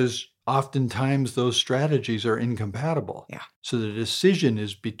because oftentimes those strategies are incompatible. Yeah. So the decision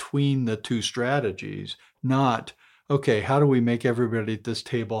is between the two strategies, not, okay, how do we make everybody at this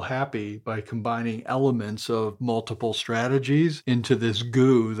table happy by combining elements of multiple strategies into this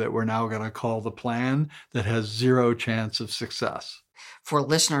goo that we're now going to call the plan that has zero chance of success? For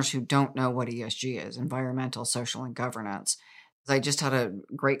listeners who don't know what ESG is, environmental, social, and governance, I just had a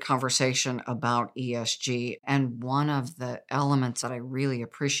great conversation about ESG. And one of the elements that I really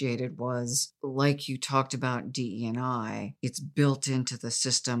appreciated was, like you talked about DE&I, it's built into the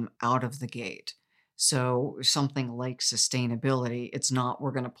system out of the gate. So something like sustainability, it's not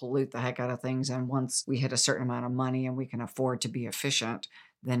we're going to pollute the heck out of things. And once we hit a certain amount of money and we can afford to be efficient,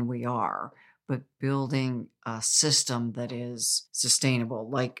 then we are. But building a system that is sustainable,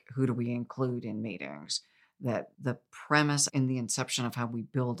 like who do we include in meetings? That the premise in the inception of how we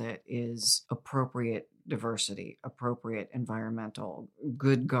build it is appropriate diversity, appropriate environmental,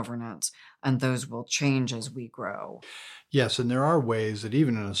 good governance, and those will change as we grow. Yes, and there are ways that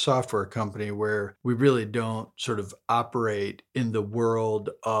even in a software company where we really don't sort of operate in the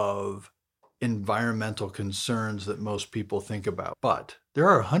world of environmental concerns that most people think about. But there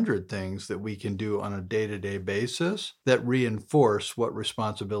are 100 things that we can do on a day-to-day basis that reinforce what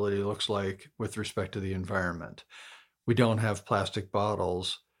responsibility looks like with respect to the environment. We don't have plastic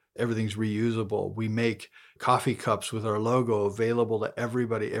bottles. Everything's reusable. We make coffee cups with our logo available to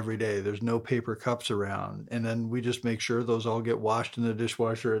everybody every day. There's no paper cups around. And then we just make sure those all get washed in the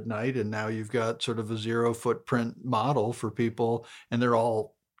dishwasher at night. And now you've got sort of a zero footprint model for people, and they're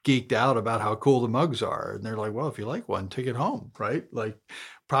all geeked out about how cool the mugs are. And they're like, well, if you like one, take it home, right? Like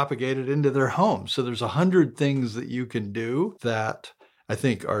propagate it into their home. So there's 100 things that you can do that I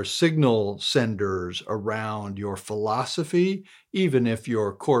think are signal senders around your philosophy, even if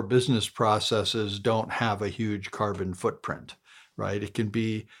your core business processes don't have a huge carbon footprint, right? It can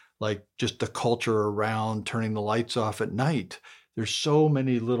be like just the culture around turning the lights off at night. There's so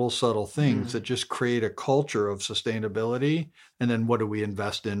many little subtle things that just create a culture of sustainability. And then what do we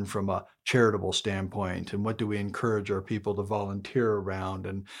invest in from a charitable standpoint? And what do we encourage our people to volunteer around?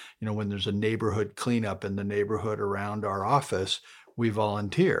 And, you know, when there's a neighborhood cleanup in the neighborhood around our office, we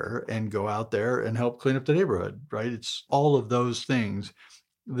volunteer and go out there and help clean up the neighborhood, right? It's all of those things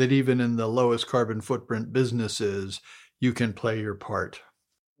that even in the lowest carbon footprint businesses, you can play your part.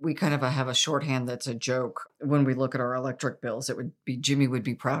 We kind of have a shorthand that's a joke. When we look at our electric bills, it would be Jimmy would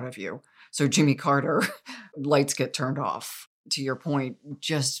be proud of you. So Jimmy Carter, lights get turned off. To your point,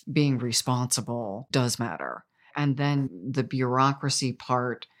 just being responsible does matter. And then the bureaucracy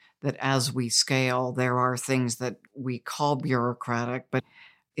part, that as we scale, there are things that we call bureaucratic, but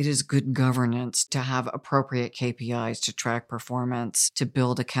it is good governance to have appropriate KPIs to track performance, to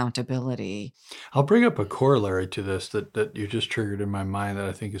build accountability. I'll bring up a corollary to this that you just triggered in my mind that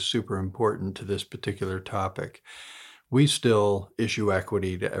I think is super important to this particular topic. We still issue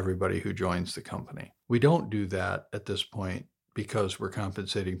equity to everybody who joins the company. We don't do that at this point because we're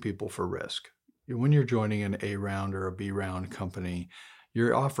compensating people for risk. When you're joining an A round or a B round company,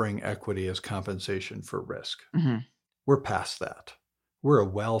 you're offering equity as compensation for risk. Mm-hmm. We're past that. We're a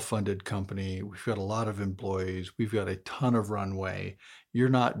well-funded company. We've got a lot of employees. We've got a ton of runway. You're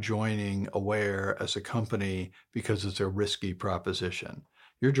not joining Aware as a company because it's a risky proposition.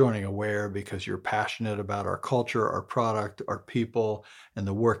 You're joining Aware because you're passionate about our culture, our product, our people, and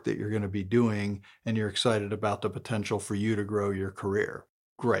the work that you're going to be doing, and you're excited about the potential for you to grow your career.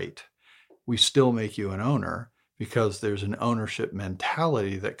 Great. We still make you an owner because there's an ownership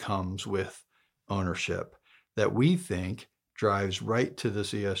mentality that comes with ownership that we think drives right to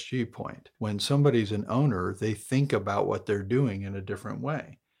this ESG point. When somebody's an owner, they think about what they're doing in a different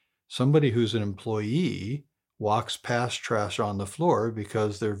way. Somebody who's an employee walks past trash on the floor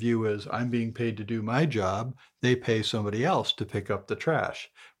because their view is, I'm being paid to do my job. They pay somebody else to pick up the trash.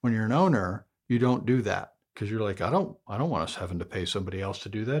 When you're an owner, you don't do that because you're like, I don't want us having to pay somebody else to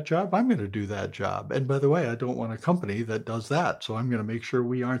do that job. I'm going to do that job. And by the way, I don't want a company that does that. So I'm going to make sure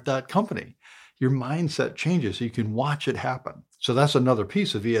we aren't that company. Your mindset changes so you can watch it happen. So that's another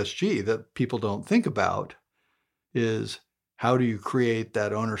piece of ESG that people don't think about is how do you create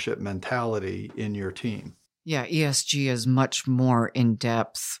that ownership mentality in your team? Yeah, ESG is much more in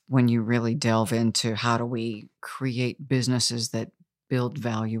depth when you really delve into how do we create businesses that build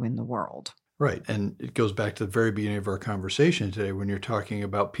value in the world. Right. And it goes back to the very beginning of our conversation today when you're talking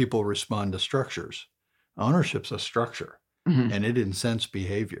about people respond to structures. Ownership's a structure and it incents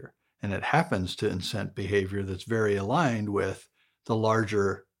behavior. And it happens to incent behavior that's very aligned with the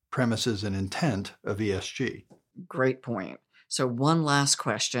larger premises and intent of ESG. Great point. So one last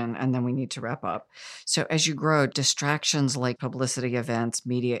question, and then we need to wrap up. So as you grow, distractions like publicity events,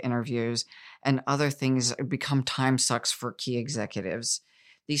 media interviews, and other things become time sucks for key executives.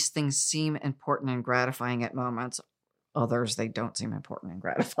 These things seem important and gratifying at moments. Others, they don't seem important and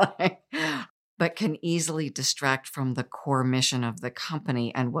gratifying, but can easily distract from the core mission of the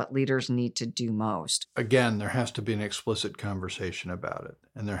company and what leaders need to do most. Again, there has to be an explicit conversation about it.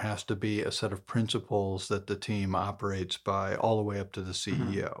 And there has to be a set of principles that the team operates by all the way up to the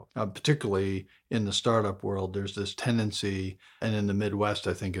CEO. Particularly in the startup world, there's this tendency, and in the Midwest,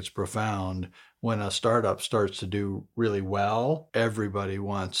 I think it's profound, when a startup starts to do really well, everybody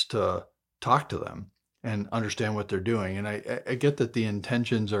wants to talk to them and understand what they're doing. And I get that the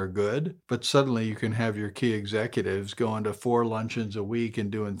intentions are good, but suddenly you can have your key executives going to 4 luncheons a week and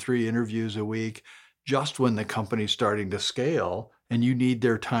doing 3 interviews a week just when the company's starting to scale, and you need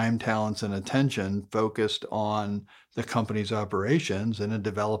their time, talents, and attention focused on the company's operations and in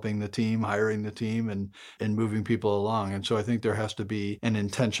developing the team, hiring the team, and moving people along. And so I think there has to be an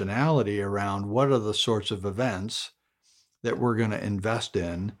intentionality around what are the sorts of events that we're going to invest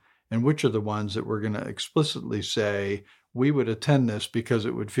in, and which are the ones that we're going to explicitly say, we would attend this because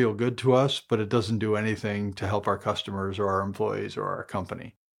it would feel good to us, but it doesn't do anything to help our customers or our employees or our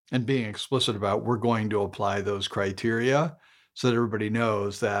company. And being explicit about we're going to apply those criteria so that everybody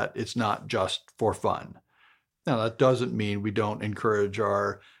knows that it's not just for fun. Now, that doesn't mean we don't encourage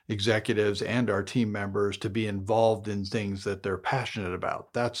our executives and our team members to be involved in things that they're passionate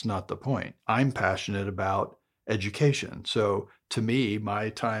about. That's not the point. I'm passionate about education. So to me, my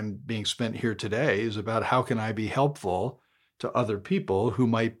time being spent here today is about how can I be helpful to other people who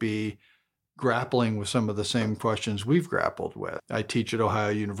might be grappling with some of the same questions we've grappled with. I teach at Ohio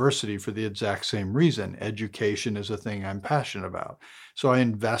University for the exact same reason. Education is a thing I'm passionate about. So I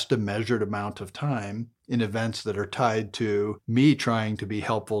invest a measured amount of time in events that are tied to me trying to be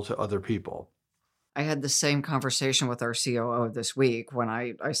helpful to other people. I had the same conversation with our COO this week when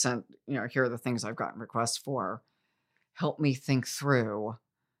I sent, here are the things I've gotten requests for. Help me think through,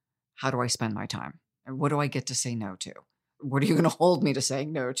 how do I spend my time? And what do I get to say no to? What are you going to hold me to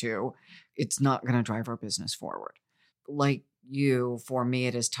saying no to? It's not going to drive our business forward. Like you, for me,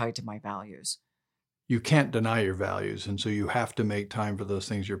 it is tied to my values. You can't deny your values. And so you have to make time for those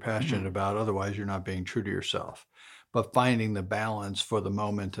things you're passionate about. Otherwise, you're not being true to yourself. But finding the balance for the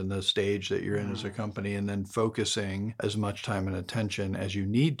moment and the stage that you're in as a company, and then focusing as much time and attention as you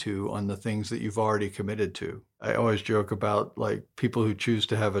need to on the things that you've already committed to. I always joke about like people who choose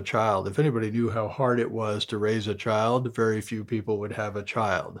to have a child. If anybody knew how hard it was to raise a child, very few people would have a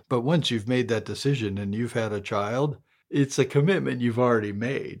child. But once you've made that decision and you've had a child, it's a commitment you've already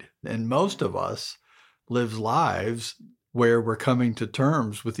made. And most of us live lives where we're coming to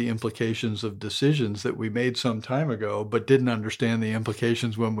terms with the implications of decisions that we made some time ago, but didn't understand the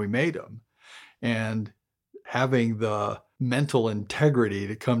implications when we made them. And having the mental integrity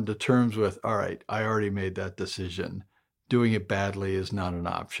to come to terms with, all right, I already made that decision. Doing it badly is not an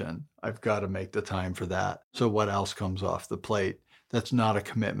option. I've got to make the time for that. So what else comes off the plate? That's not a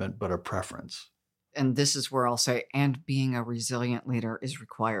commitment, but a preference. And this is where I'll say, and being a resilient leader is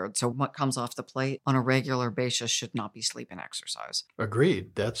required. So what comes off the plate on a regular basis should not be sleep and exercise.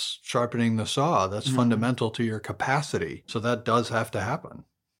 Agreed. That's sharpening the saw. That's fundamental to your capacity. So that does have to happen.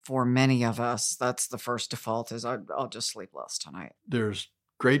 For many of us, that's the first default is I'll just sleep less tonight. There's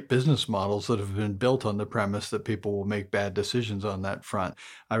great business models that have been built on the premise that people will make bad decisions on that front.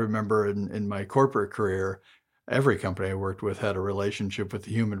 I remember in my corporate career, every company I worked with had a relationship with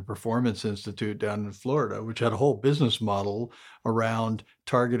the Human Performance Institute down in Florida, which had a whole business model around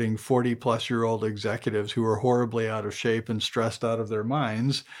targeting 40-plus-year-old executives who were horribly out of shape and stressed out of their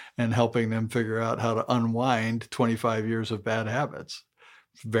minds and helping them figure out how to unwind 25 years of bad habits.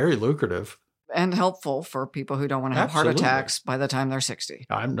 Very lucrative. And helpful for people who don't want to have heart Absolutely. attacks by the time they're 60.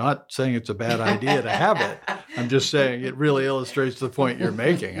 I'm not saying it's a bad idea to have it. I'm just saying it really illustrates the point you're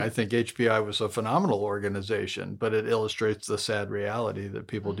making. I think HPI was a phenomenal organization, but it illustrates the sad reality that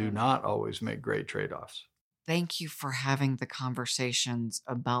people do not always make great trade-offs. Thank you for having the conversations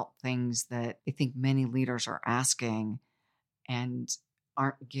about things that I think many leaders are asking and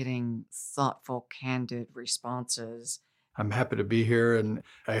aren't getting thoughtful, candid responses. I'm happy to be here, and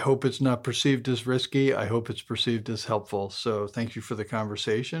I hope it's not perceived as risky. I hope it's perceived as helpful. So thank you for the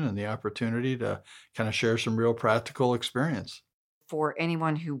conversation and the opportunity to kind of share some real practical experience. For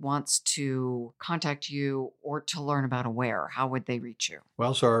anyone who wants to contact you or to learn about Aware, how would they reach you?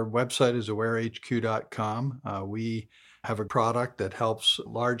 Well, so our website is awarehq.com. We have a product that helps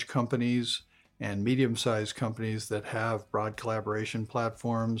large companies and medium-sized companies that have broad collaboration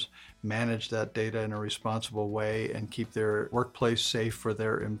platforms manage that data in a responsible way and keep their workplace safe for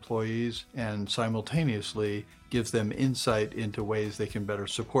their employees, and simultaneously gives them insight into ways they can better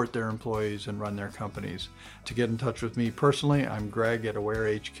support their employees and run their companies. To get in touch with me personally, I'm Greg at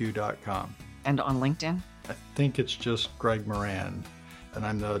awarehq.com. And on LinkedIn? I think it's just Greg Moran. And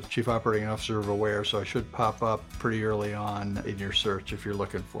I'm the Chief Operating Officer of Aware, so I should pop up pretty early on in your search if you're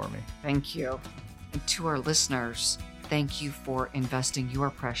looking for me. Thank you. And to our listeners, thank you for investing your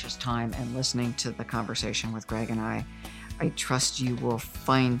precious time and listening to the conversation with Greg and I. I trust you will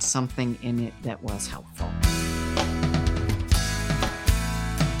find something in it that was helpful.